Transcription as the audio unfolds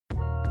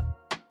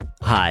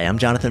Hi, I'm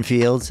Jonathan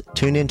Fields.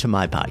 Tune into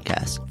my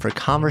podcast for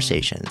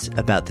conversations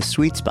about the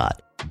sweet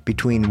spot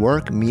between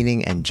work,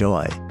 meaning, and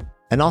joy,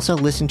 and also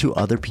listen to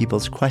other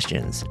people's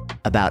questions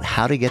about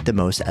how to get the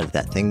most out of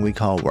that thing we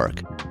call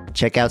work.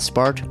 Check out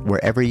Sparked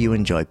wherever you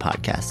enjoy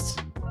podcasts.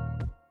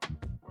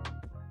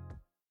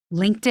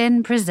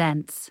 LinkedIn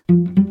presents.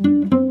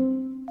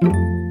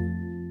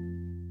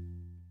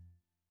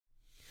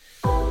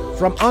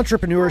 From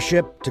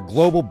entrepreneurship to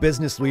global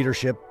business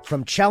leadership,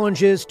 from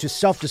challenges to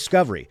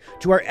self-discovery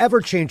to our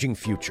ever-changing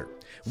future,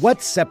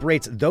 what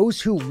separates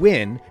those who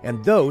win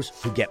and those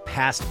who get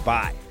passed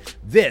by?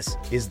 This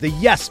is the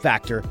Yes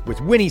Factor with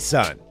Winnie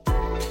Sun.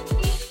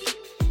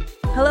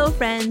 Hello,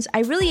 friends. I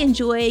really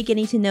enjoy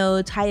getting to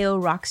know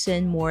Tayo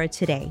Rockson more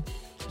today.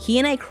 He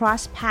and I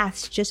crossed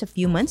paths just a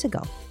few months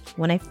ago.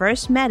 When I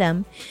first met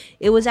him,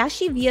 it was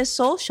actually via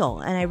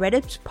social, and I read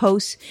his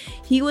post.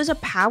 He was a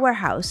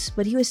powerhouse,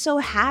 but he was so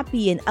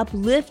happy and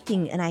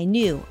uplifting, and I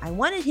knew I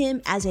wanted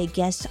him as a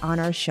guest on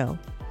our show.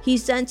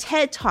 He's done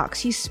TED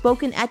Talks, he's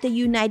spoken at the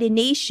United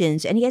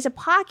Nations, and he has a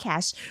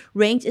podcast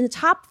ranked in the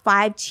top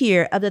 5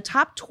 tier of the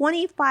top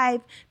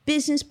 25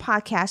 business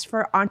podcasts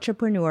for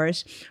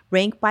entrepreneurs,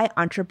 ranked by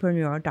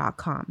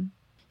entrepreneur.com.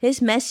 His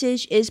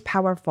message is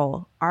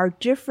powerful. Our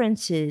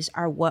differences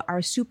are what our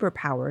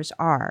superpowers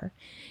are.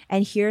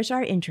 And here's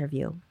our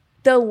interview.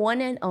 The one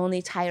and only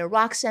Tayo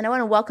Rockson. I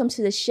want to welcome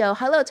to the show.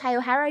 Hello,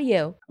 Tayo. How are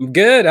you? I'm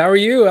good. How are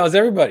you? How's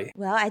everybody?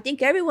 Well, I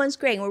think everyone's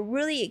great. We're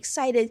really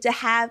excited to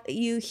have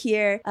you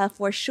here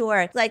for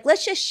sure.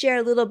 Let's just share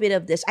a little bit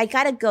of this. I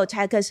got to go,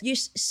 Tayo, because you're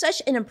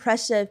such an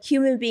impressive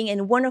human being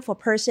and wonderful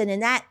person.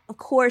 And that, of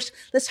course,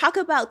 let's talk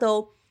about,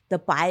 though, the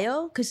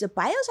bio, because the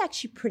bio is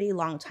actually pretty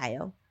long,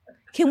 Tayo.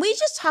 Can we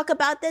just talk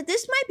about that?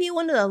 This might be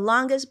one of the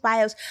longest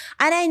bios.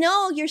 And I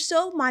know you're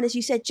so modest.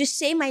 You said, just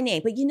say my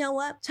name. But you know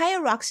what?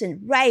 Tayo Rockson,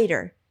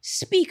 writer,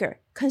 speaker,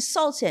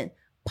 consultant,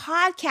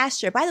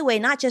 podcaster. By the way,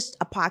 not just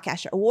a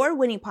podcaster,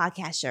 award-winning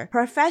podcaster,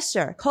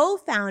 professor,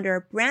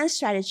 co-founder, brand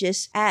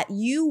strategist at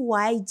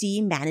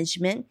UYD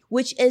Management,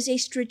 which is a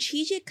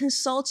strategic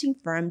consulting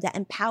firm that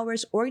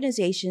empowers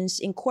organizations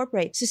to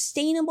incorporate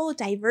sustainable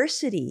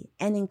diversity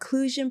and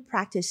inclusion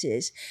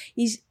practices.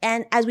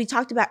 And as we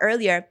talked about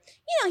earlier,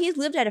 he's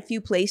lived at a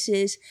few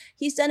places.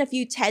 He's done a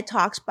few TED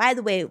Talks. By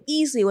the way,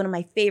 easily one of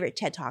my favorite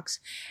TED Talks.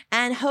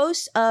 And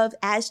host of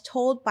As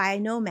Told by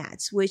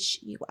Nomads, which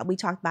we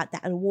talked about,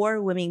 that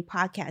award-winning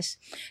podcast.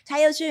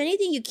 Tayo, is there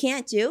anything you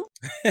can't do?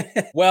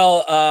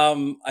 Well,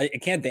 I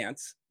can't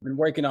dance. I've been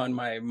working on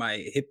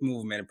my hip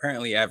movement.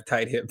 Apparently, I have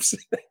tight hips.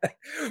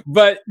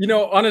 But,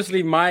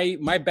 honestly,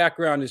 my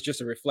background is just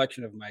a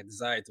reflection of my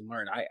desire to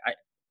learn.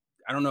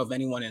 I don't know if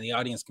anyone in the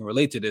audience can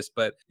relate to this,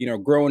 but,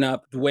 growing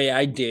up the way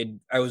I did,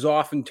 I was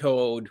often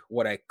told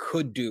what I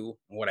could do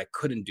and what I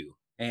couldn't do.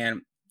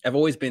 And I've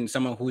always been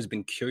someone who's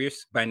been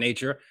curious by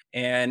nature.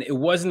 And it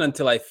wasn't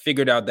until I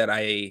figured out that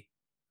I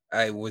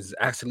was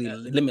actually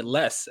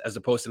limitless as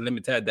opposed to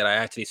limited that I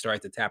actually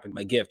started to tap into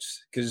my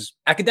gifts. Because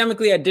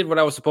academically, I did what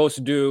I was supposed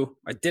to do.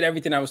 I did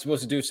everything I was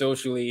supposed to do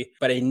socially,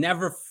 but it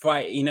never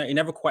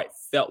quite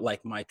felt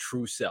like my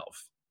true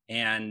self.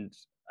 And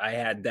I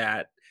had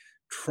that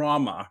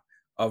trauma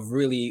of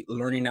really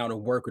learning how to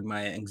work with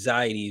my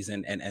anxieties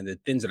and the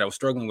things that I was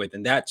struggling with.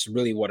 And that's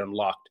really what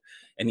unlocked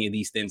any of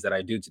these things that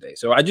I do today.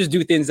 So I just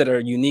do things that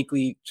are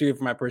uniquely suited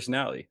for my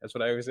personality. That's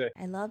what I always say.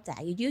 I love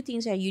that. You do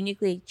things that are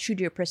uniquely true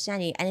to your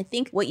personality. And I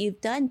think what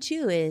you've done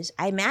too is,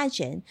 I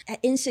imagine, that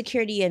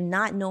insecurity of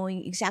not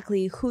knowing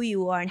exactly who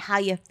you are and how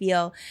you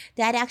feel,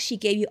 that actually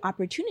gave you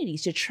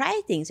opportunities to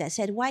try things that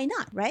said, why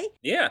not, right?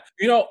 Yeah.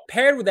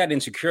 Paired with that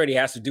insecurity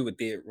has to do with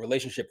the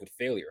relationship with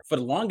failure. For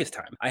the longest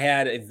time, I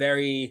had a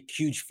very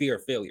huge fear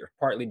of failure,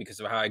 partly because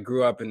of how I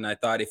grew up. And I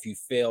thought if you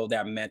fail,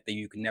 that meant that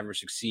you could never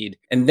succeed.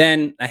 And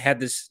then I had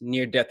this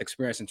near-death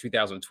experience in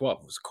 2012.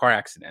 It was a car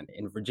accident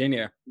in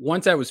Virginia.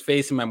 Once I was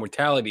facing my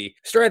mortality,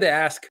 I started to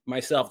ask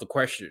myself the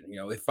question,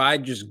 if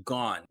I'd just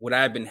gone, would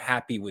I have been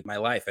happy with my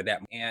life at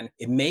that moment? And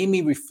it made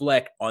me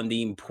reflect on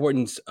the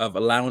importance of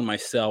allowing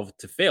myself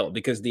to fail,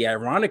 because the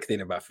ironic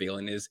thing about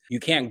failing is you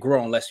can't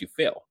grow unless you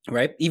fail,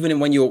 right? Even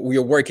when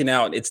you're working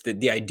out, it's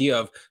the idea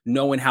of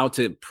knowing how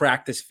to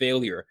practice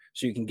failure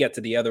so you can get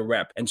to the other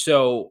rep. And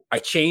so I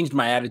changed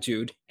my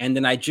attitude, and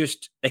then I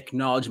just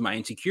acknowledged my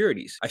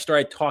insecurities. I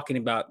started talking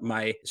about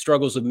my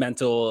struggles with my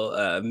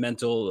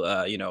mental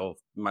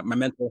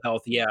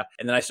health. Yeah.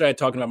 And then I started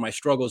talking about my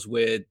struggles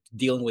with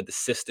dealing with the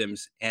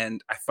systems.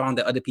 And I found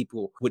that other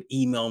people would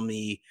email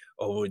me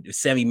or would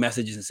send me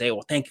messages and say,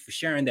 well, thank you for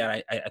sharing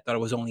that. I thought it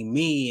was only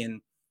me.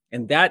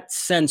 And that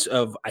sense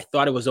of, I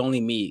thought it was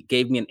only me,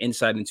 gave me an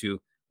insight into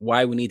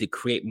why we need to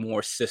create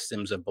more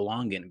systems of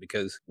belonging,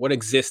 because what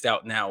exists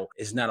out now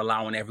is not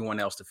allowing everyone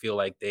else to feel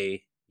like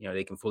they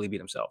they can fully be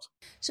themselves.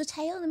 So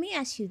Tayo, let me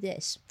ask you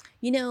this.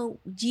 Do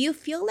you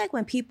feel like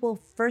when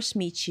people first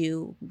meet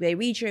you, they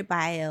read your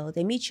bio,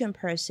 they meet you in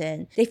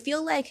person, they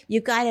feel like you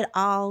got it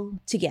all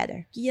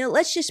together?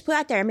 Let's just put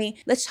out there. I mean,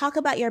 let's talk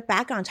about your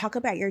background, talk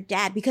about your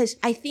dad, because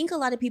I think a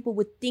lot of people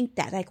would think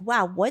that, like,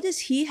 wow, what does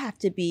he have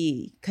to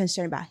be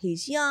concerned about?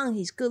 He's young,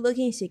 he's good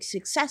looking, he's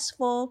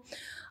successful.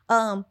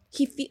 I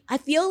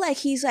feel like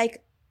he's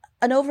like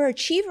an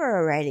overachiever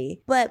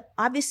already, but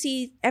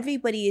obviously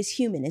everybody is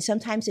human, and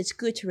sometimes it's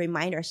good to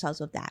remind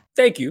ourselves of that.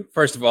 Thank you,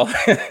 first of all.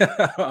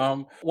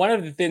 One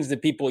of the things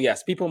that people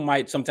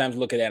might sometimes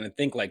look at that and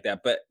think like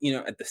that, but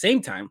at the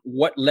same time,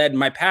 what led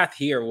my path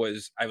here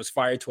was I was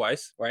fired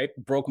twice, right?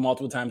 Broke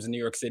multiple times in New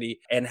York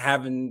City, and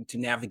having to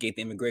navigate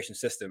the immigration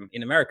system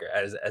in America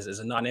as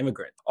a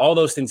non-immigrant. All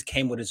those things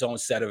came with its own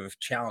set of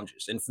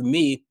challenges, and for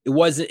me, it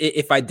wasn't.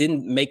 If I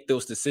didn't make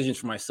those decisions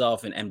for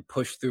myself and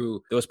push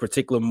through those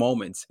particular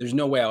moments, there's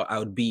no way I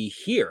would be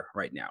here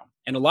right now.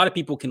 And a lot of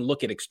people can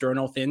look at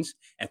external things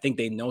and think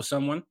they know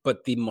someone.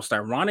 But the most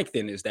ironic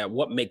thing is that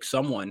what makes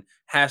someone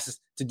has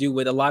to do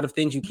with a lot of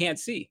things you can't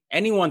see.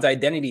 Anyone's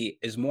identity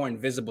is more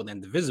invisible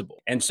than the visible.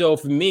 And so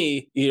for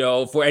me,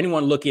 for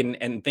anyone looking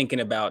and thinking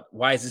about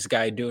why is this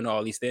guy doing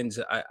all these things,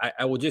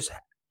 I will just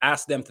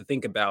ask them to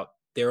think about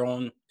their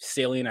own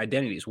salient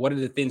identities. What are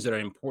the things that are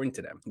important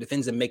to them? The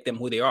things that make them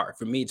who they are.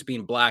 For me, it's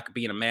being Black,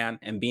 being a man,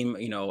 and being,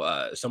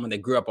 someone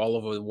that grew up all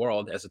over the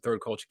world as a third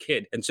culture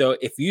kid. And so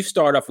if you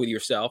start off with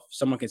yourself,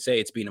 someone can say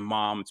it's being a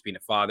mom, it's being a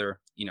father,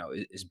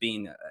 it's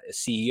being a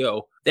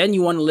CEO. Then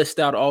you want to list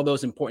out all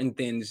those important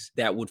things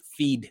that would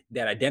feed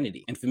that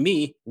identity. And for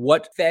me,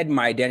 what fed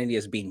my identity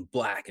as being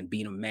Black and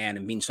being a man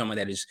and being someone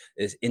that is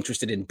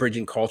interested in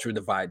bridging culture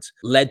divides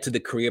led to the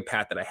career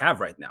path that I have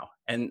right now.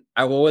 And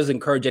I will always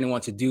encourage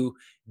anyone to do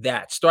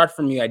that. Start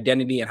from your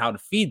identity and how to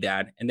feed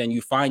that. And then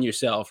you find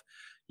yourself,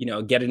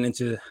 getting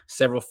into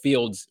several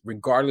fields,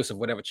 regardless of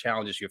whatever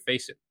challenges you're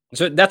facing. And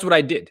so that's what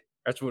I did.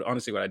 That's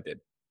honestly what I did.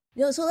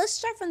 So let's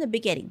start from the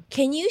beginning.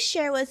 Can you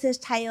share with us,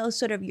 Tayo,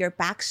 sort of your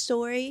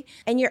backstory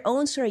and your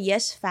own sort of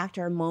yes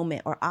factor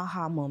moment or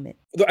aha moment?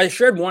 I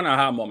shared one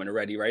aha moment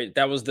already, right?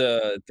 That was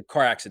the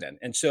car accident.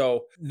 And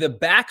so the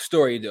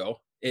backstory, though,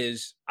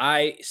 is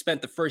I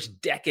spent the first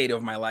decade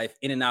of my life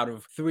in and out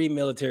of 3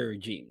 military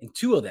regimes, and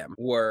 2 of them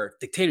were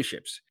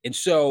dictatorships. And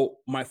so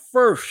my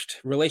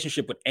first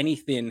relationship with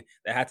anything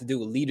that had to do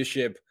with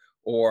leadership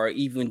or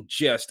even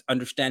just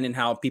understanding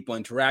how people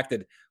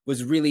interacted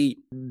was really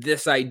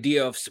this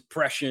idea of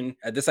suppression,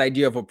 this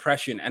idea of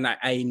oppression. And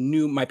I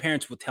knew my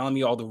parents were telling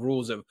me all the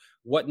rules of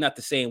what not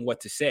to say and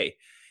what to say.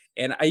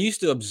 And I used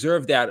to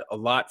observe that a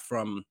lot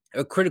from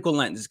a critical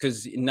lens,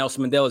 because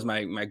Nelson Mandela is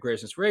my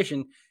greatest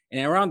inspiration.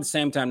 And around the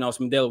same time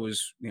Nelson Mandela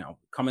was,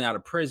 coming out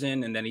of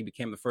prison, and then he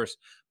became the first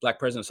Black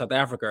president of South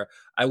Africa,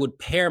 I would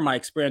pair my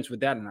experience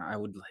with that. And I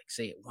would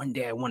say, one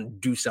day I want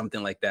to do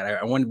something like that.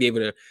 I want to be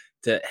able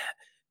to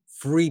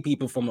free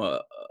people from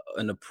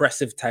an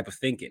oppressive type of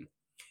thinking.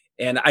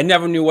 And I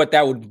never knew what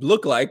that would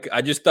look like.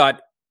 I just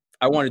thought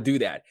I want to do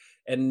that.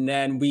 And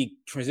then we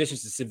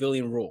transitioned to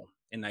civilian rule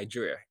in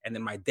Nigeria. And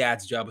then my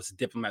dad's job as a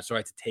diplomat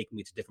started to take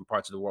me to different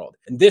parts of the world.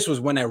 And this was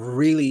when I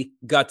really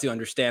got to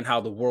understand how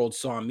the world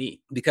saw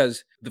me.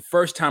 Because the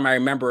first time I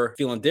remember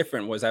feeling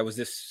different was I was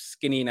this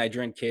skinny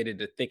Nigerian kid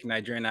with a thick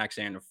Nigerian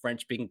accent in a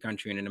French-speaking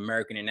country in an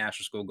American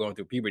international school going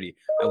through puberty.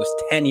 I was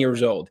 10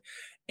 years old.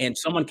 And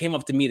someone came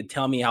up to me to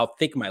tell me how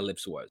thick my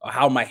lips was, or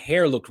how my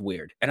hair looked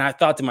weird. And I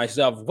thought to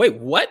myself, wait,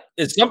 what?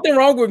 Is something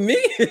wrong with me?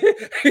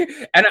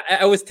 And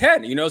I was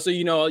 10, so,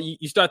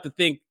 you start to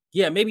think,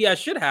 yeah, maybe I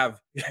should have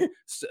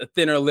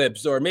thinner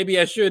lips, or maybe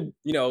I should,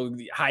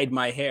 hide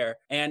my hair.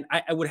 And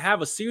I would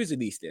have a series of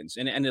these things.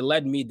 And it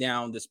led me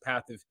down this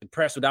path of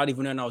depressed without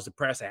even knowing I was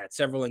depressed. I had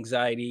several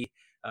anxiety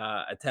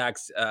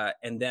attacks.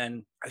 And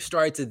then I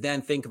started to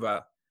then think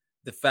about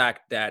the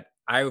fact that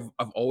I've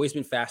always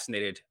been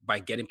fascinated by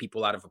getting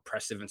people out of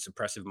oppressive and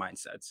suppressive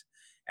mindsets.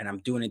 And I'm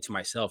doing it to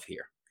myself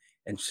here.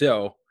 And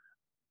so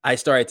I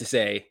started to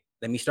say,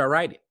 let me start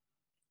writing.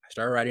 I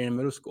started writing in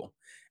middle school,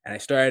 and I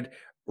started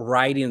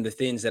writing the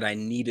things that I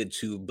needed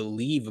to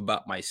believe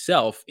about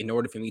myself in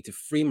order for me to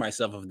free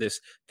myself of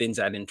this things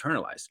I'd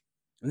internalized.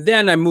 And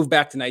then I moved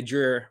back to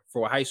Nigeria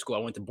for high school. I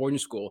went to boarding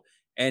school,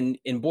 and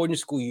in boarding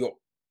school,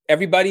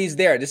 everybody's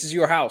there. This is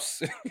your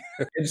house.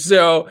 And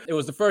so it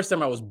was the first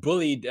time I was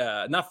bullied,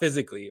 not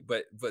physically,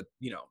 but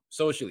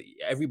socially.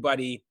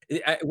 Everybody,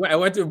 I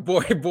went to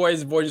a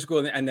boys boarding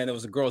school, and then it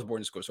was a girls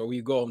boarding school. So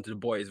we go home to the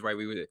boys, right?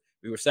 We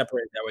were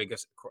separated that way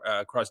because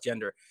cross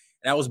gender.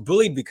 And I was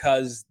bullied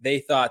because they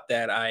thought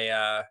that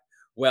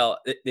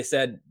they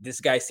said this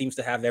guy seems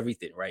to have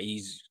everything, right?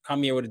 He's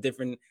come here with a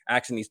different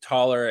accent. He's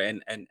taller,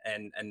 and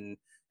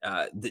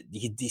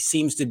he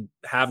seems to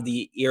have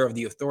the ear of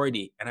the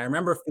authority. And I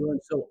remember feeling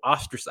so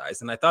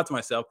ostracized. And I thought to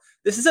myself,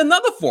 this is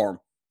another form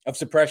of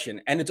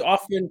suppression. And it's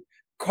often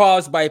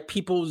caused by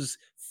people's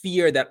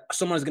fear that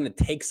someone's going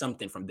to take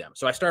something from them.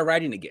 So I started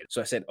writing again.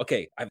 So I said,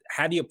 okay, I've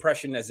had the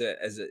oppression as a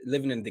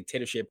living in a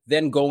dictatorship,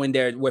 then going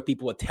there where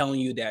people are telling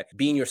you that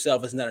being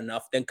yourself is not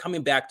enough, then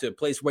coming back to a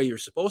place where you're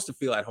supposed to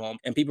feel at home.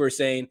 And people are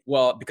saying,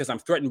 well, because I'm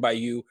threatened by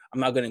you, I'm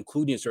not going to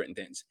include you in certain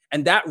things.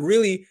 And that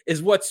really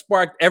is what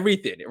sparked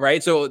everything,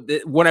 right? So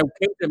when I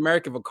came to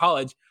America for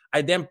college,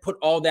 I then put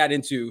all that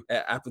into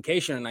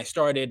application, and I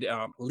started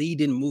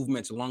leading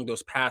movements along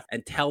those paths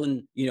and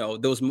telling,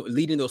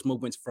 leading those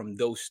movements from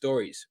those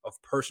stories of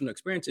personal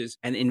experiences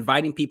and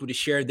inviting people to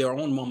share their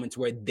own moments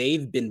where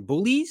they've been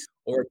bullies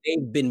or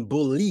they've been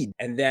bullied.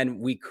 And then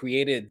we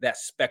created that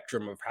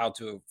spectrum of how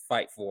to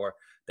fight for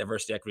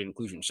diversity, equity, and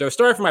inclusion. So it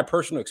started from my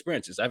personal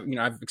experiences.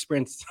 I've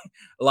experienced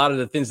a lot of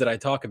the things that I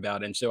talk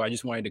about. And so I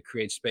just wanted to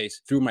create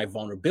space through my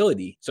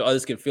vulnerability so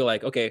others can feel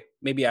like, okay,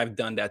 maybe I've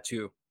done that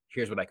too.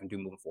 Here's what I can do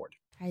moving forward.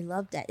 I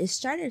love that. It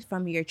started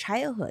from your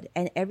childhood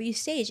and every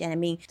stage. And I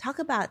mean, talk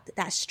about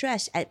that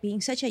stress at being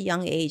such a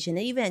young age. And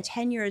then even at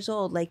 10 years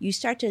old, like you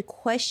start to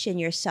question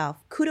yourself.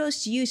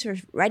 Kudos to you for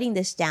writing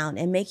this down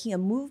and making a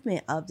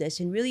movement of this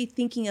and really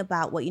thinking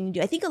about what you need to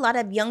do. I think a lot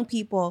of young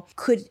people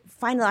could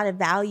find a lot of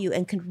value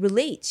and could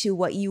relate to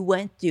what you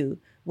went through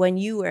when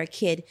you were a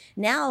kid.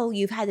 Now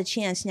you've had the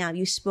chance,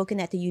 you've spoken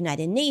at the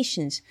United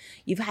Nations,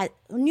 you've had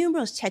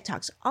numerous TED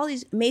Talks, all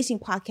these amazing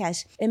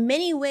podcasts. In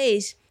many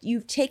ways,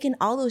 you've taken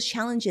all those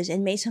challenges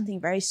and made something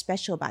very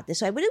special about this.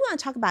 So I really want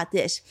to talk about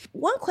this.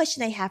 One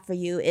question I have for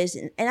you is,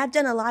 and I've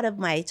done a lot of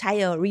my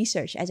Tayo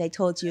research, as I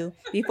told you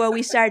before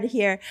we started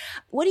here.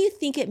 What do you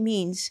think it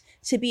means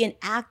to be an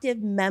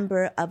active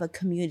member of a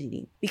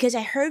community? Because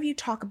I heard you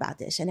talk about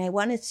this, and I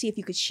wanted to see if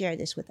you could share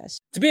this with us.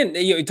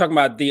 You're talking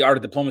about the art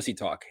of diplomacy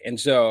talk. And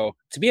so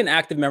to be an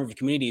active member of a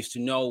community is to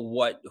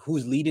know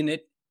who's leading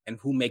it and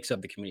who makes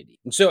up the community.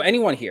 And so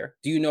anyone here,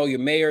 do you know your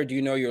mayor? Do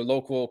you know your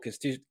local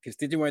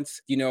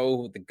constituents? Do you know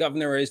who the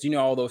governor is? Do you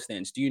know all those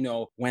things? Do you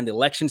know when the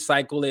election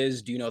cycle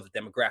is? Do you know the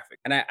demographic?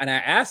 And I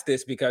ask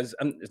this because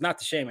it's not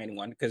to shame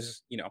anyone,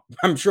 because,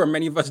 I'm sure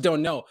many of us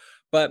don't know,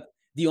 but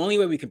the only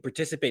way we can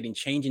participate in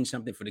changing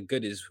something for the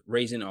good is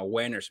raising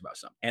awareness about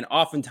something. And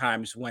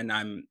oftentimes when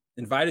I'm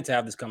invited to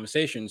have these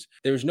conversations,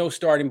 there's no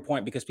starting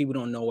point because people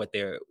don't know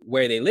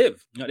where they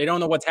live. They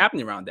don't know what's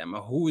happening around them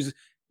or who's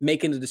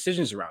making the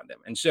decisions around them.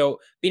 And so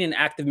being an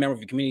active member of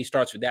your community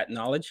starts with that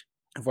knowledge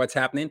of what's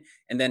happening,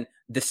 and then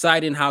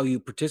deciding how you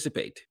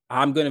participate.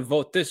 I'm going to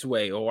vote this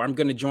way, or I'm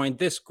going to join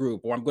this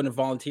group, or I'm going to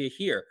volunteer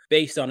here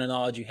based on the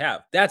knowledge you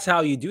have. That's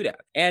how you do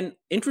that. And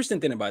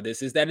interesting thing about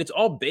this is that it's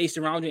all based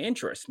around your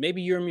interests.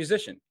 Maybe you're a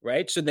musician,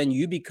 right? So then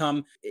you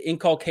become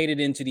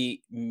inculcated into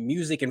the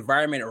music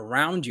environment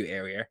around your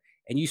area,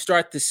 and you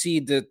start to see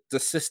the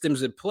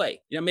systems at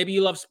play. Maybe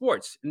you love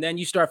sports, and then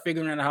you start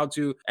figuring out how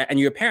to, and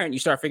you're a parent, you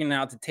start figuring out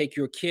how to take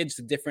your kids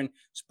to different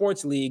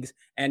sports leagues,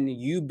 and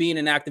you being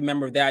an active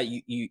member of that,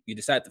 you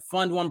decide to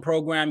fund one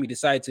program, you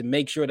decide to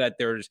make sure that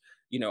there's,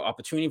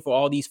 opportunity for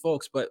all these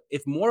folks. But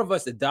if more of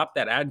us adopt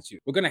that attitude,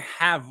 we're going to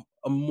have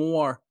a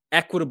more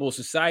equitable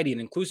society and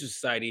inclusive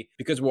society,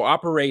 because we're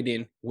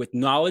operating with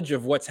knowledge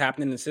of what's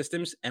happening in the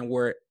systems, and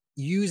we're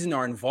using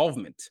our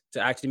involvement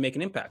to actually make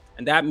an impact.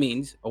 And that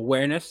means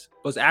awareness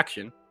plus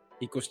action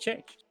equals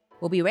change.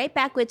 We'll be right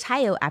back with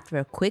Tayo after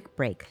a quick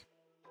break.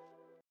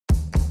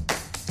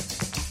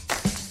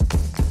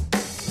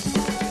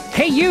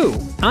 Hey you,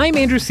 I'm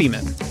Andrew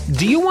Seaman.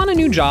 Do you want a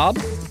new job?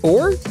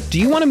 Or do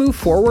you want to move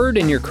forward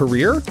in your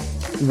career?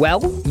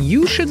 Well,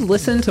 you should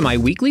listen to my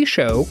weekly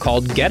show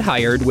called Get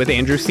Hired with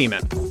Andrew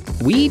Seaman.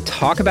 We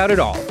talk about it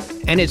all,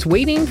 and it's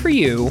waiting for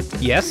you,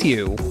 yes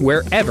you,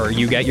 wherever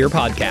you get your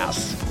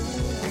podcasts.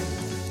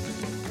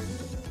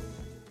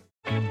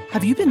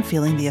 Have you been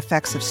feeling the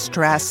effects of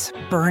stress,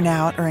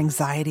 burnout, or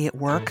anxiety at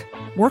work?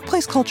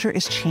 Workplace culture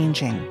is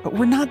changing, but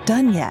we're not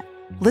done yet.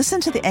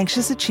 Listen to the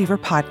Anxious Achiever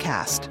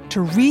podcast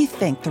to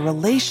rethink the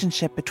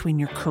relationship between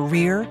your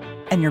career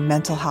and your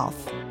mental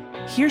health.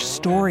 Hear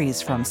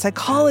stories from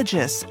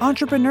psychologists,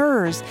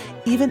 entrepreneurs,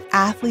 even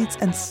athletes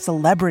and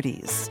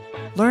celebrities.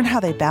 Learn how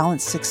they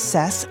balance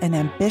success and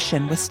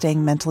ambition with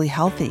staying mentally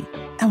healthy,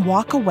 and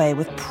walk away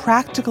with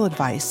practical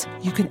advice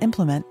you can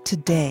implement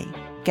today.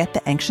 Get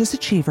The Anxious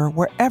Achiever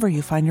wherever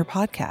you find your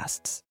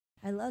podcasts.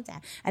 I love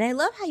that. And I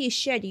love how you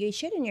shared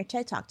in your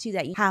TED Talk too,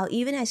 that how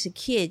even as a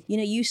kid,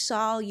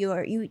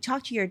 you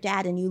talked to your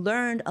dad and you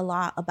learned a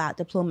lot about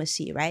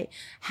diplomacy, right?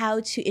 How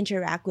to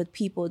interact with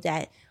people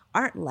that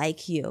aren't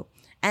like you.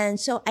 And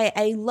so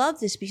I love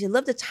this because I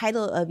love the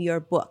title of your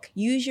book,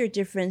 Use Your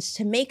Difference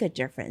to Make a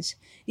Difference.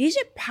 These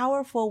are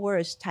powerful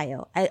words,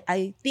 Tayo.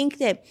 I think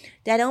that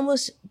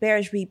almost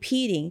bears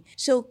repeating.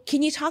 So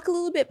can you talk a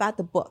little bit about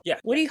the book? Yeah.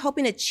 What are you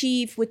hoping to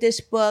achieve with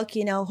this book,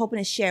 hoping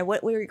to share?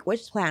 What's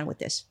the plan with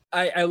this?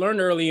 I learned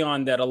early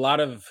on that a lot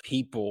of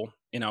people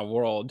in our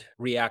world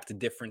react to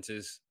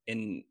differences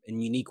in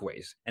unique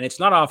ways. And it's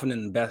not often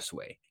in the best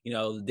way.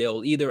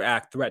 They'll either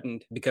act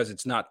threatened because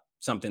it's not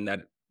something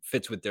that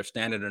fits with their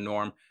standard or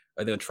norm,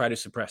 or they'll try to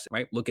suppress it,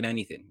 right? Look at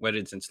anything, whether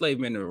it's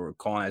enslavement or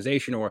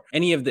colonization or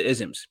any of the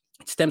isms.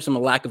 It stems from a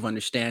lack of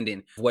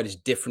understanding of what is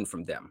different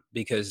from them,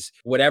 because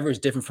whatever is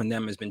different from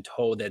them has been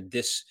told that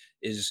this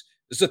is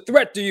a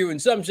threat to you in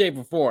some shape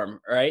or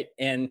form, right?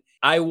 And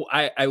I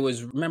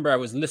was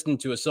listening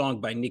to a song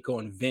by Nico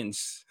and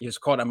Vince. It was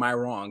called "Am I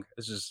Wrong?"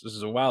 This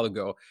is a while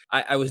ago.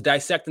 I was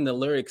dissecting the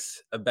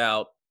lyrics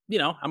about,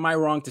 am I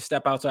wrong to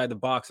step outside the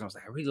box? And I was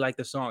like, I really like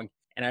the song.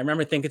 And I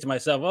remember thinking to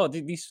myself, oh,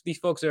 these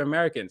folks are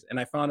Americans. And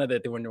I found out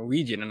that they were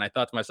Norwegian. And I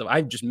thought to myself,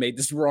 I just made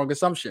this wrong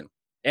assumption.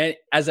 And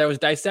as I was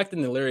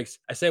dissecting the lyrics,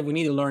 I said, we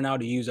need to learn how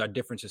to use our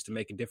differences to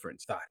make a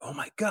difference. I thought, oh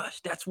my gosh,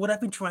 that's what I've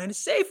been trying to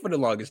say for the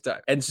longest time.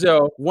 And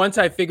so once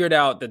I figured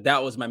out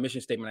that was my mission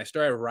statement, I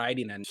started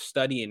writing and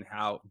studying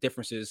how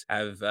differences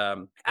have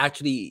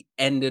actually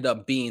ended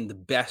up being the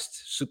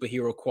best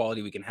superhero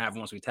quality we can have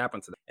once we tap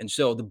into them. And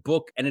so the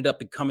book ended up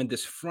becoming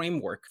this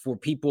framework for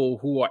people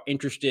who are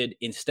interested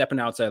in stepping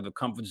outside of the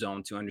comfort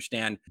zone to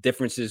understand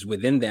differences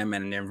within them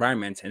and in their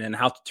environment, and then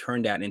how to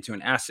turn that into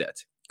an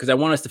asset. Because I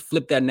want us to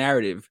flip that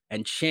narrative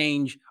and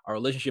change our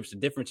relationships to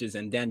differences,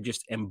 and then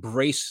just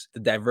embrace the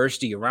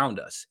diversity around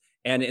us.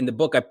 And in the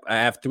book, I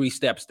have 3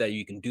 steps that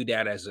you can do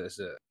that as a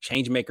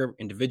change maker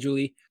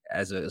individually,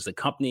 as a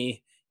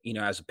company,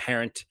 as a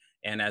parent,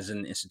 and as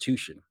an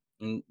institution.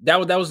 And that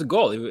was the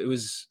goal. It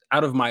was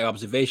out of my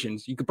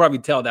observations. You could probably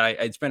tell that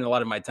I spent a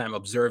lot of my time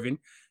observing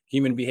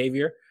human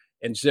behavior.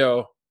 And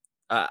so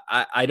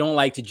I don't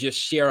like to just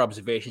share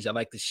observations. I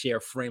like to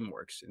share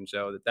frameworks. And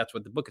so that's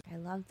what the book is. I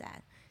love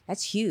that.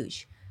 That's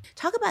huge.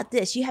 Talk about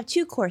this. You have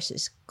 2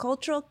 courses,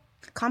 cultural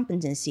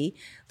competency.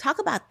 Talk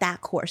about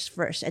that course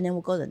first, and then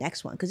we'll go to the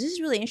next one, because this is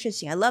really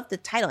interesting. I love the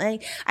title.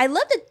 And I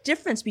love the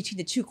difference between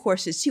the 2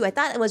 courses too. I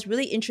thought it was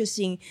really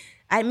interesting.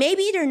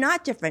 Maybe they're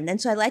not different. And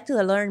so I'd like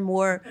to learn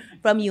more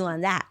from you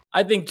on that.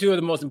 I think 2 of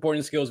the most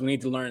important skills we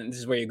need to learn, this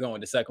is where you're going,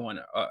 the second one,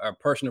 are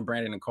personal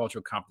branding and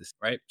cultural competency,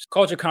 right? So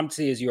cultural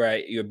competency is your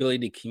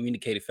ability to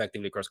communicate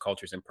effectively across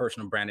cultures, and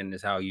personal branding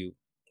is how you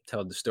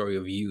tell the story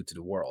of you to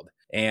the world.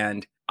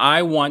 And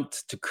I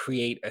want to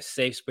create a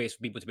safe space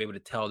for people to be able to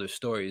tell their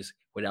stories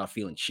without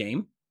feeling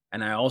shame.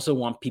 And I also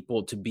want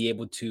people to be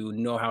able to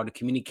know how to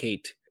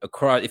communicate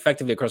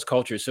effectively across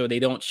cultures, so they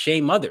don't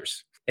shame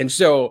others. And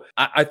so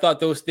I thought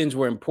those things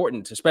were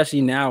important,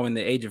 especially now in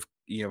the age of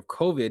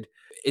COVID.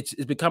 It's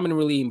becoming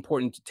really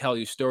important to tell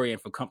your story,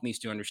 and for companies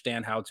to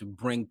understand how to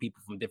bring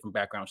people from different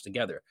backgrounds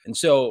together. And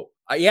so,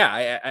 I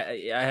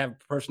have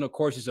personal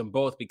courses on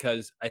both,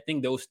 because I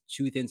think those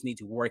 2 things need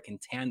to work in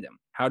tandem.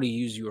 How to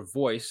use your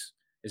voice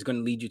is going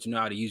to lead you to know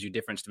how to use your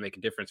difference to make a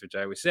difference, which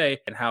I always say,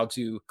 and how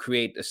to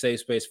create a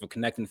safe space for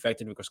connecting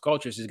effectively across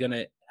cultures is going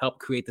to help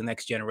create the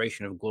next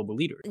generation of global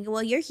leaders.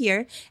 Well, you're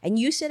here, and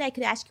you said I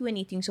could ask you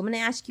anything, so I'm going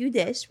to ask you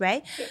this,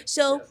 right?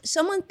 So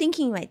someone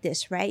thinking like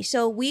this, right?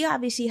 So we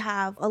obviously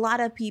have a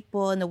lot of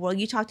people in the world.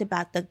 You talked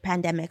about the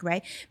pandemic,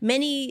 right?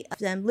 Many of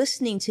them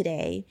listening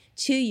today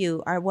to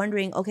you are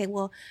wondering, okay,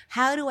 well,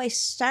 how do I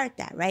start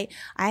that, right?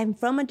 I'm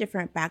from a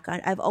different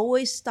background. I've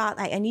always thought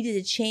I needed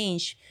to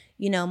change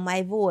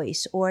my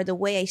voice, or the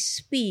way I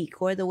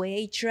speak, or the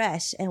way I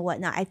dress and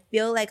whatnot. I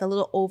feel like a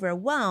little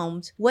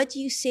overwhelmed. What do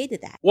you say to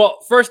that? Well,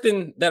 first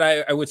thing that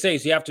I would say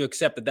is you have to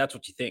accept that that's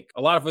what you think.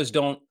 A lot of us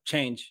don't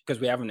change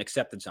because we haven't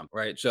accepted something,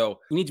 right? So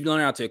you need to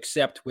learn how to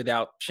accept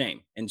without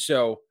shame. And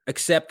so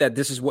accept that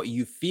this is what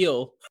you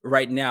feel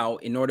right now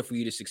in order for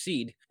you to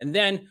succeed. And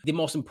then the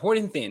most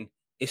important thing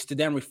is to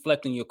then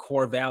reflect on your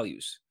core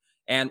values.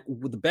 And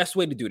the best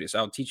way to do this,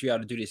 I'll teach you how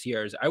to do this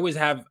here, is I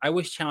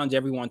always challenge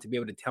everyone to be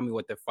able to tell me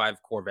what their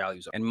 5 core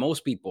values are. And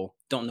most people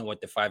don't know what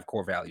the 5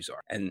 core values are.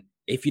 And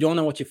if you don't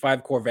know what your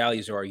 5 core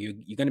values are, you're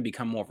going to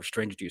become more of a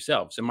stranger to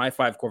yourself. So my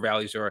 5 core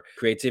values are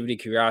creativity,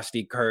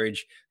 curiosity,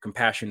 courage,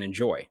 compassion, and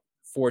joy.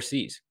 4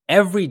 C's.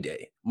 Every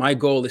day, my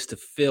goal is to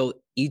fill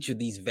each of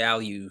these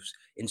values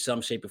in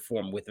some shape or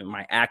form with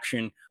my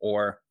action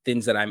or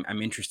things that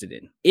I'm interested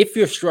in. If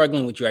you're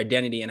struggling with your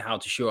identity and how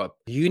to show up,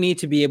 you need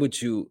to be able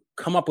to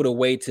come up with a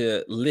way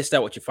to list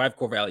out what your 5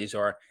 core values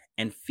are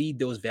and feed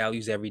those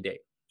values every day.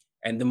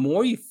 And the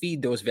more you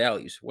feed those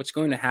values, what's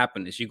going to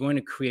happen is you're going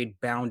to create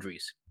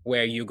boundaries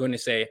where you're going to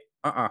say,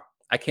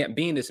 I can't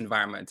be in this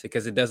environment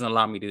because it doesn't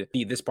allow me to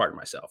be this part of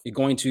myself. You're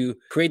going to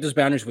create those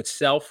boundaries with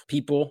self,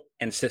 people,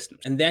 and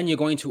systems. And then you're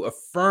going to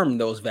affirm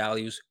those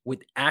values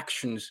with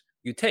actions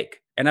you take.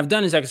 And I've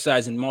done this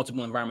exercise in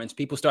multiple environments.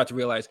 People start to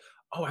realize,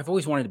 I've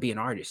always wanted to be an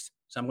artist,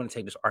 so I'm going to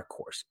take this art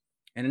course.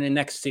 And in the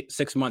next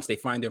 6 months, they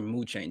find their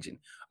mood changing.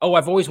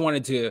 I've always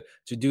wanted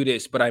to do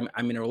this, but I'm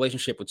in a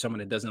relationship with someone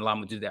that doesn't allow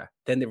me to do that.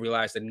 Then they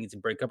realize that they need to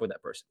break up with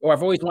that person. Or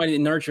I've always wanted to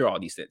nurture all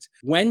these things.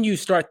 When you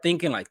start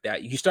thinking like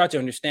that, you start to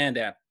understand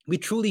that we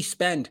truly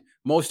spend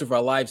most of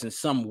our lives in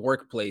some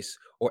workplace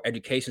or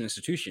education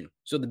institution.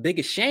 So the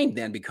biggest shame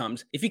then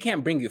becomes, if you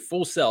can't bring your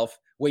full self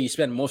where you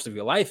spend most of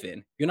your life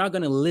in, you're not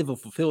going to live a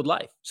fulfilled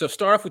life. So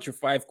start off with your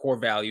 5 core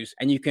values,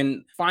 and you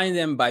can find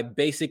them by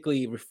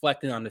basically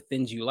reflecting on the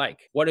things you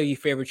like. What are your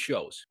favorite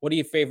shows? What are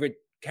your favorite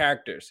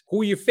characters?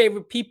 Who are your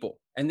favorite people?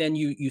 And then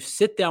you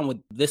sit down with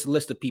this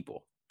list of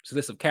people this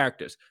list of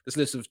characters, this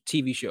list of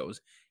TV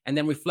shows, and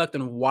then reflect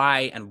on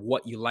why and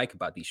what you like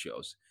about these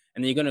shows.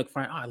 And then you're going to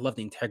find, oh, I love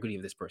the integrity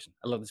of this person.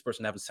 I love this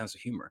person to have a sense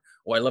of humor.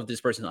 Or I love this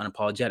person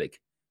unapologetic.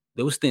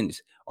 Those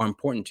things are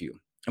important to you.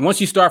 And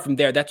once you start from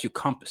there, that's your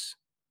compass.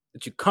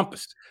 That's your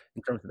compass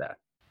in terms of that.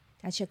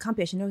 That's your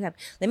compass.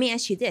 Let me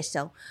ask you this.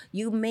 So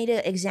you made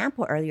an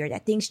example earlier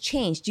that things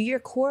change. Do your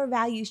core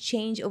values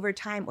change over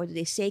time, or do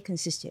they stay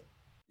consistent?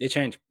 They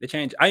change. They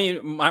change. I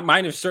mean,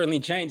 mine have certainly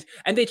changed.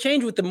 And they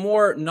change with the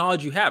more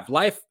knowledge you have.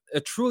 Life,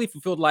 a truly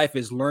fulfilled life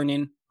is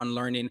learning,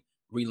 unlearning,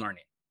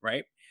 relearning,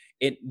 right?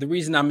 The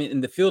reason I'm in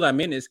the field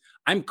I'm in is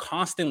I'm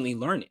constantly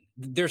learning.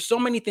 There's so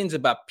many things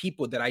about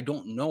people that I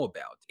don't know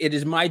about. It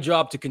is my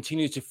job to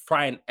continue to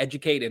try and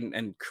educate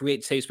and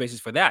create safe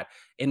spaces for that.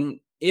 And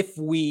if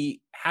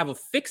we have a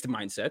fixed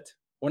mindset,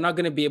 we're not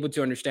going to be able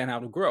to understand how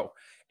to grow.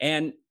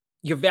 And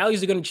your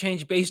values are going to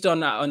change based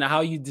on how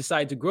you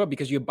decide to grow,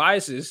 because your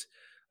biases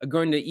are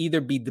going to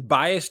either be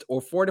biased or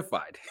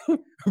fortified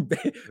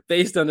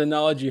based on the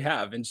knowledge you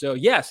have. And so,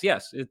 yes,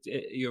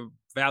 your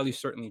values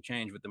certainly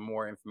change with the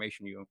more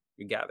information you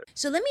gather.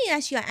 So let me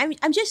ask you,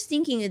 I'm just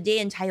thinking a day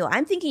in Tayo.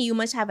 I'm thinking you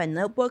must have a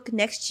notebook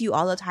next to you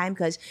all the time,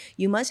 because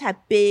you must have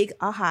big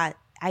aha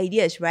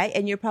ideas, right?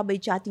 And you're probably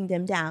jotting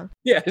them down.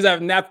 Yeah, because I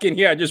have a napkin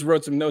here. I just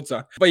wrote some notes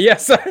on. But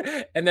yes,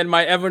 and then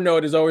my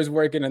Evernote is always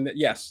working. And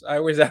yes, I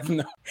always have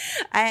notes.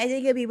 I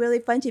think it'd be really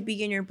fun to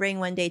be in your brain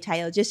one day,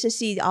 Tayo, just to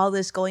see all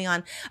this going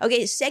on.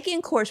 Okay,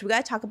 second course, we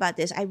got to talk about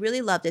this. I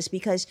really love this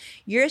because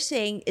you're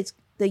saying it's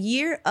the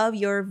year of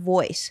your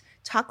voice.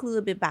 Talk a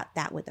little bit about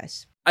that with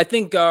us. I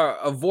think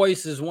a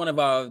voice is one of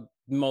our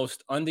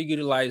most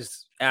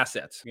underutilized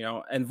assets,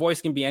 and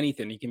voice can be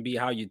anything. It can be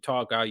how you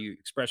talk, how you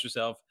express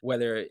yourself,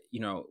 whether,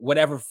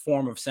 whatever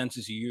form of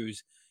senses you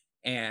use.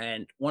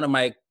 And one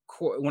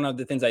of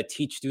the things I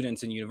teach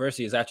students in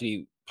university is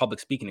actually public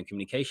speaking and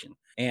communication.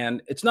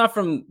 And it's not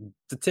from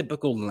the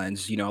typical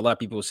lens. A lot of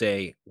people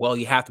say, well,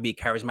 you have to be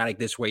charismatic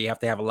this way. You have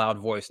to have a loud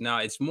voice. No,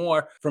 it's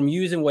more from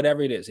using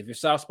whatever it is. If you're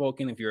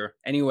soft-spoken, if you're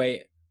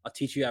anyway, I'll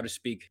teach you how to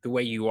speak the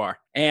way you are.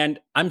 And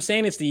I'm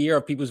saying it's the year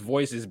of people's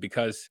voices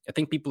because I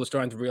think people are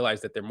starting to realize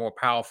that they're more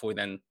powerful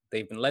than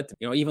they've been led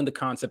to. Even the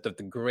concept of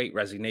the Great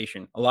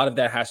Resignation, a lot of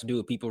that has to do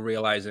with people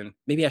realizing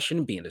maybe I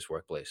shouldn't be in this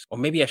workplace, or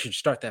maybe I should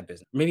start that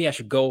business. Maybe I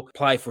should go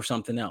apply for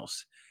something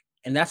else.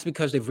 And that's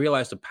because they've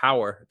realized the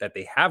power that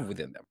they have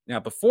within them. Now,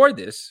 before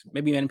this,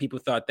 maybe many people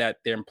thought that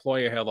their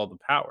employer held all the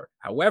power.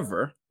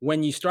 However,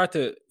 when you start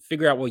to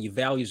figure out what your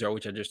values are,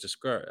 which I just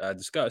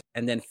discussed,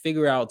 and then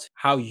figure out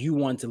how you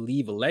want to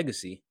leave a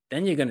legacy,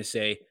 then you're going to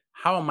say,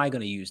 how am I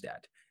going to use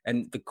that?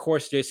 And the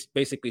course just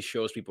basically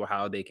shows people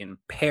how they can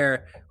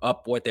pair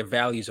up what their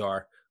values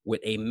are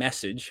with a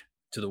message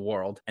to the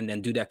world, and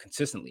then do that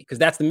consistently, because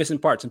that's the missing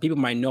part. Some people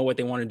might know what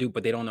they want to do,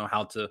 but they don't know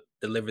how to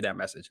deliver that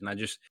message. And I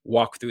just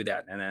walk through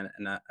that,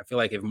 and I feel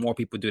like if more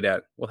people do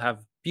that, we'll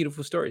have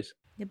beautiful stories.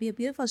 It'll be a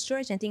beautiful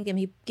story. I think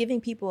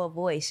giving people a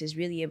voice is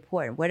really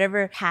important,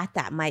 whatever path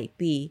that might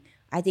be.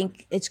 I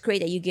think it's great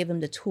that you give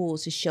them the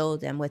tools to show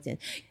them within.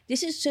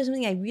 This is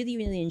something I really,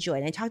 really enjoyed.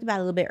 And I talked about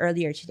it a little bit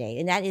earlier today,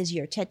 and that is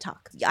your TED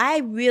Talk. I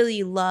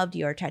really loved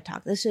your TED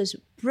Talk. This is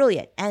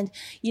brilliant. And,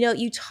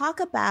 you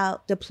talk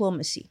about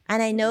diplomacy.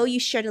 And I know you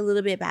shared a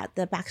little bit about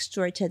the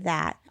backstory to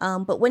that.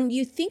 But when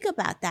you think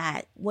about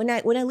that, when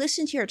I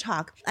listen to your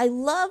talk, I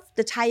love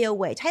the Tayo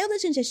way. Tayo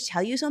doesn't just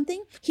tell you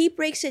something. He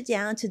breaks it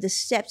down to the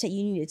steps that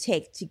you need to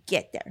take to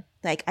get there.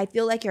 Like, I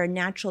feel like you're a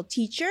natural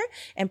teacher,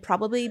 and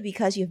probably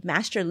because you've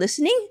mastered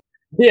listening.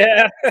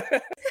 Yeah.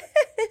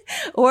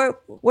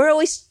 Or we're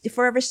always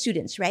forever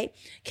students, right?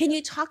 Can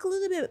you talk a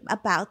little bit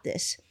about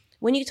this?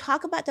 When you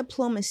talk about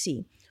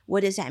diplomacy,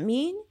 what does that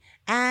mean?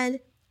 And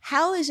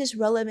how is this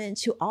relevant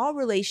to all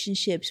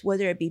relationships,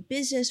 whether it be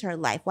business or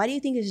life? Why do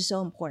you think this is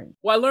so important?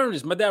 Well, I learned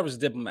this. My dad was a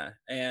diplomat,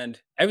 and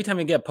every time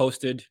I get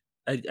posted,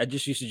 I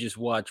just used to just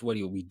watch what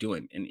he would be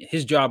doing. And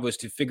his job was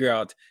to figure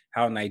out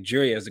how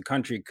Nigeria as a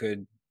country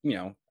could,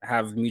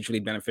 have mutually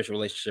beneficial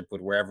relationship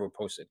with wherever it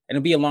posted. And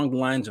it'd be along the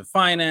lines of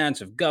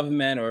finance, of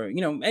government, or,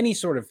 any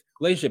sort of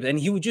relationship. And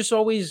he would just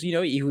always, you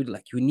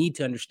need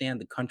to understand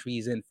the country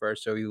he's in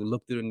first. So he would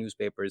look through the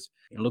newspapers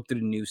and look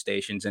through the news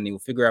stations, and he will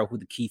figure out who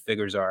the key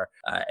figures are.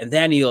 And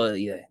then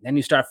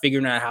you start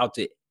figuring out how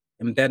to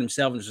embed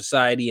himself in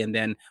society, and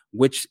then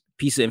which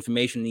piece of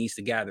information he needs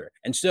to gather.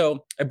 And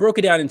so I broke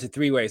it down into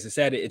 3 ways. I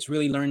said it's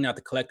really learning how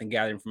to collect and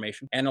gather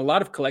information. And a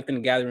lot of collecting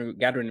and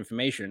gathering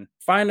information,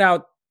 find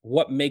out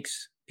what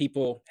makes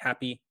people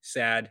happy,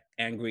 sad,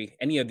 angry,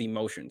 any of the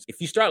emotions. If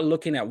you start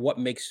looking at what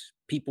makes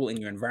people in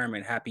your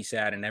environment happy,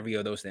 sad, and every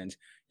of those things,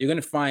 you're going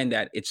to find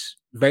that it's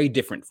very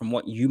different from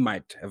what you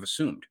might have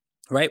assumed,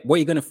 right? What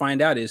you're going to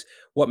find out is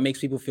what makes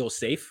people feel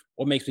safe,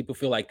 what makes people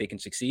feel like they can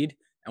succeed,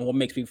 and what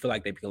makes people feel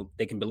like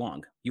they can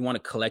belong. You want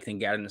to collect and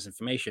gather this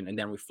information and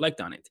then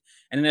reflect on it.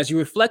 And then as you're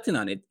reflecting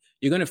on it,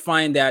 you're going to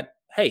find that,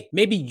 hey,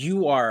 maybe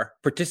you are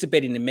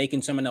participating in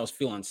making someone else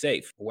feel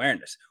unsafe,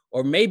 awareness.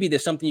 Or maybe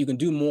there's something you can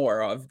do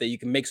more of that you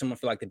can make someone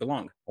feel like they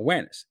belong,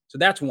 awareness. So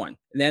that's one.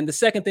 And then the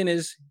second thing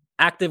is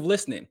active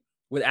listening.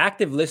 With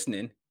active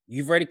listening,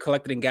 You've already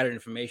collected and gathered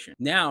information.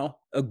 Now,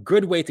 a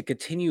good way to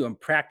continue and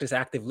practice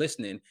active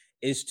listening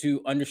is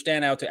to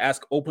understand how to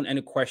ask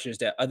open-ended questions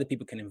that other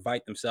people can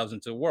invite themselves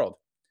into the world.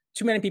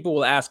 Too many people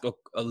will ask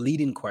a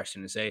leading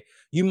question and say,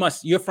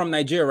 you're from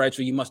Nigeria, right?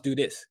 So you must do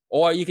this.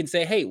 Or you can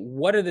say, hey,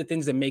 what are the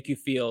things that make you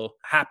feel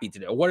happy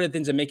today? Or what are the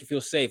things that make you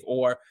feel safe?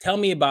 Or tell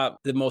me about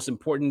the most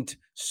important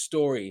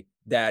story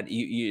that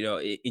you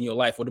know in your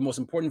life, or the most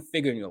important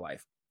figure in your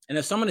life. And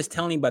if someone is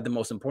telling you about the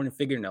most important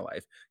figure in their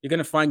life, you're going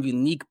to find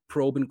unique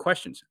probing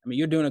questions. I mean,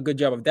 you're doing a good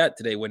job of that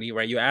today, Wendy,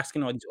 right? You're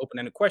asking all these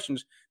open-ended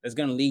questions that's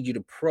going to lead you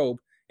to probe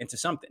into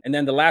something. And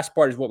then the last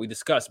part is what we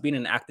discussed, being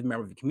an active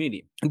member of the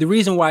community. And the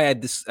reason why I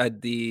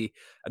describe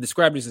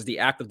this as the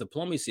act of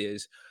diplomacy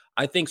is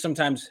I think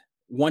sometimes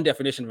one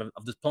definition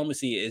of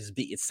diplomacy is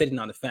it's sitting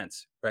on the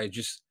fence, right?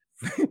 Just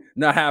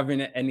not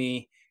having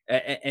any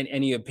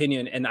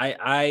opinion. And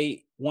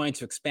I wanted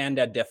to expand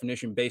that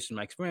definition based on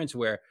my experience,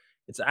 where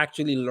it's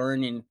actually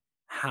learning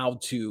how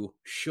to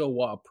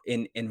show up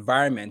in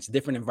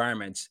different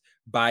environments,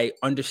 by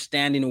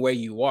understanding where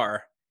you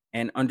are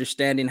and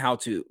understanding how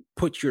to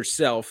put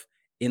yourself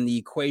in the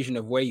equation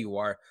of where you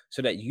are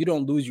so that you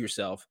don't lose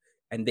yourself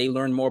and they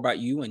learn more about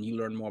you and you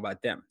learn more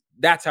about them.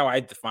 That's how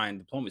I define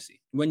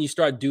diplomacy. When you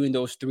start doing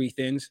those three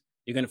things,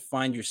 you're going to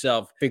find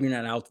yourself figuring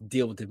out how to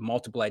deal with the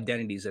multiple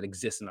identities that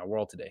exist in our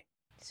world today.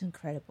 It's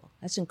incredible.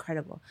 That's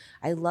incredible.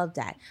 I love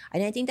that.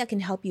 And I think that can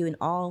help you in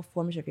all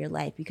forms of your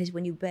life, because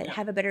when you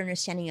have a better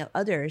understanding of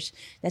others,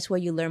 that's where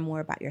you learn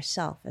more about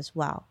yourself as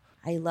well.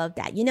 I love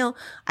that. You know,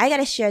 I got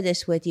to share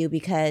this with you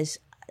because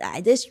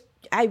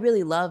I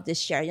really love this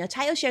share. You know,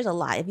 Tayo shares a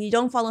lot. If you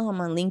don't follow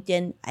him on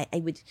LinkedIn, I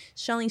would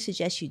strongly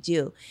suggest you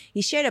do.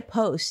 He shared a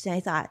post, and I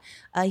thought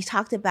he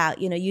talked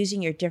about, you know,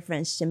 using your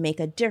difference to make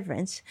a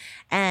difference,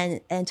 and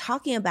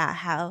talking about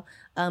how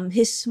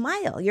your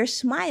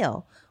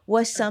smile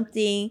was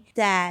something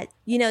that,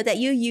 you know, that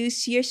you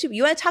use to your super.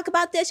 You want to talk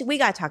about this? We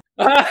got to talk.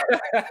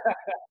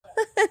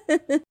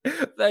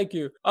 Thank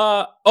you.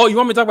 You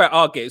want me to talk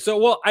about? Okay. So,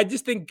 well, I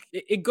just think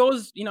it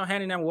goes, you know,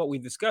 hand in hand with what we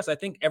discussed. I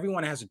think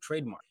everyone has a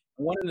trademark.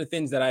 One of the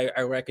things that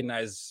I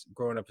recognized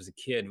growing up as a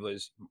kid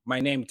was my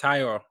name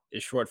Tayo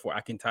is short for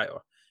Akin Tayo.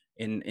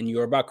 In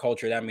Yoruba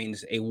culture, that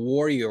means a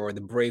warrior or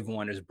the brave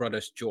one is brought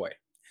us joy.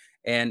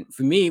 And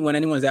for me, when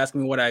anyone's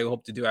asking me what I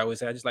hope to do, I always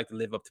say I just like to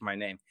live up to my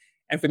name.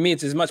 And for me,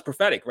 it's as much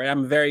prophetic, right?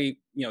 I'm very,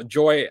 you know,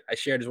 joy I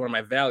shared is one of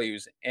my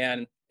values.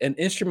 And an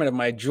instrument of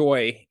my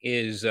joy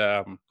is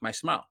my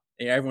smile.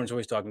 And everyone's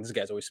always talking, this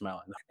guy's always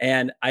smiling.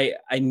 And I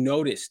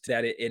noticed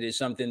that it is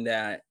something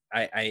that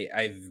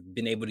I've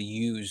been able to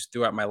use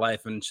throughout my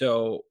life. And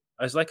so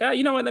I was like,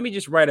 you know what, let me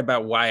just write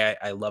about why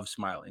I love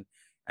smiling.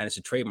 And it's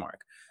a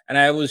trademark. And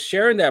I was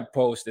sharing that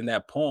post and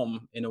that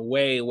poem in a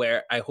way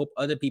where I hope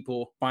other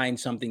people find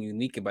something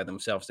unique about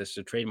themselves that's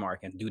a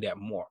trademark and do that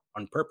more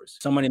on purpose.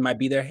 Someone, it might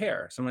be their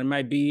hair. Someone, it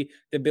might be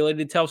the ability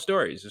to tell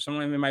stories, or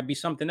someone, it might be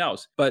something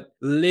else. But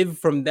live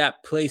from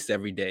that place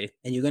every day,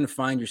 and you're going to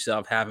find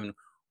yourself having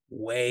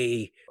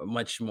way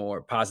much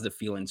more positive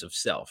feelings of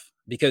self.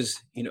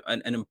 Because, you know,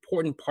 an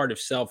important part of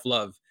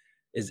self-love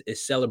is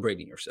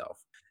celebrating yourself.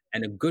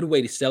 And a good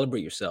way to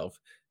celebrate yourself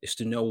is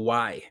to know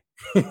why.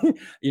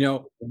 You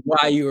know,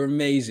 why you're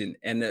amazing.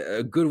 And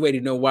a good way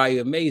to know why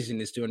you're amazing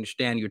is to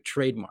understand your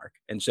trademark.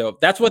 And so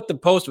that's what the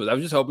post was. I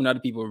was just hoping other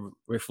people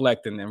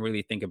reflect and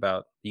really think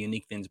about the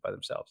unique things by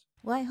themselves.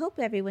 Well, I hope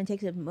everyone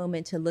takes a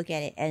moment to look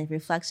at it and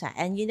reflects on it.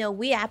 And, you know,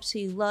 we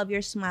absolutely love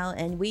your smile,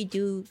 and we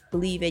do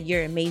believe in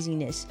your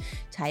amazingness,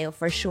 Tayo,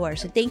 for sure.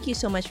 So thank you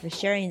so much for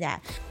sharing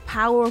that.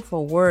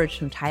 Powerful words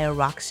from Tayo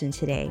Rockson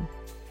today.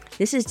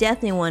 This is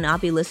definitely one I'll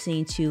be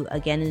listening to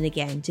again and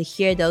again to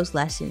hear those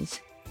lessons.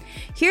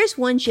 Here's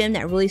one gem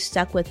that really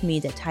stuck with me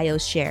that Tayo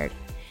shared.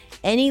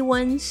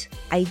 Anyone's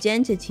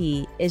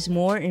identity is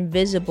more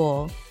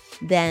invisible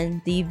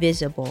than the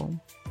visible.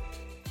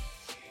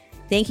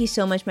 Thank you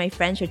so much, my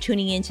friends, for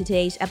tuning in to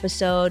today's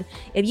episode.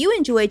 If you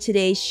enjoyed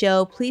today's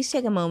show, please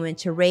take a moment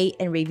to rate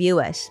and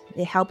review us.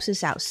 It helps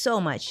us out so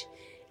much.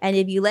 And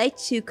if you'd like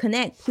to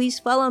connect, please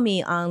follow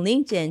me on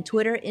LinkedIn,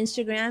 Twitter,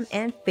 Instagram,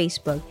 and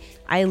Facebook.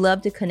 I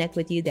love to connect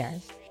with you there.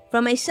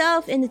 From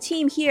myself and the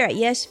team here at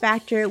Yes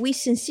Factor, we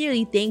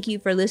sincerely thank you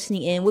for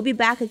listening in. We'll be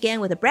back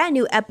again with a brand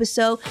new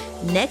episode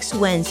next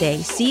Wednesday.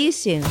 See you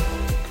soon.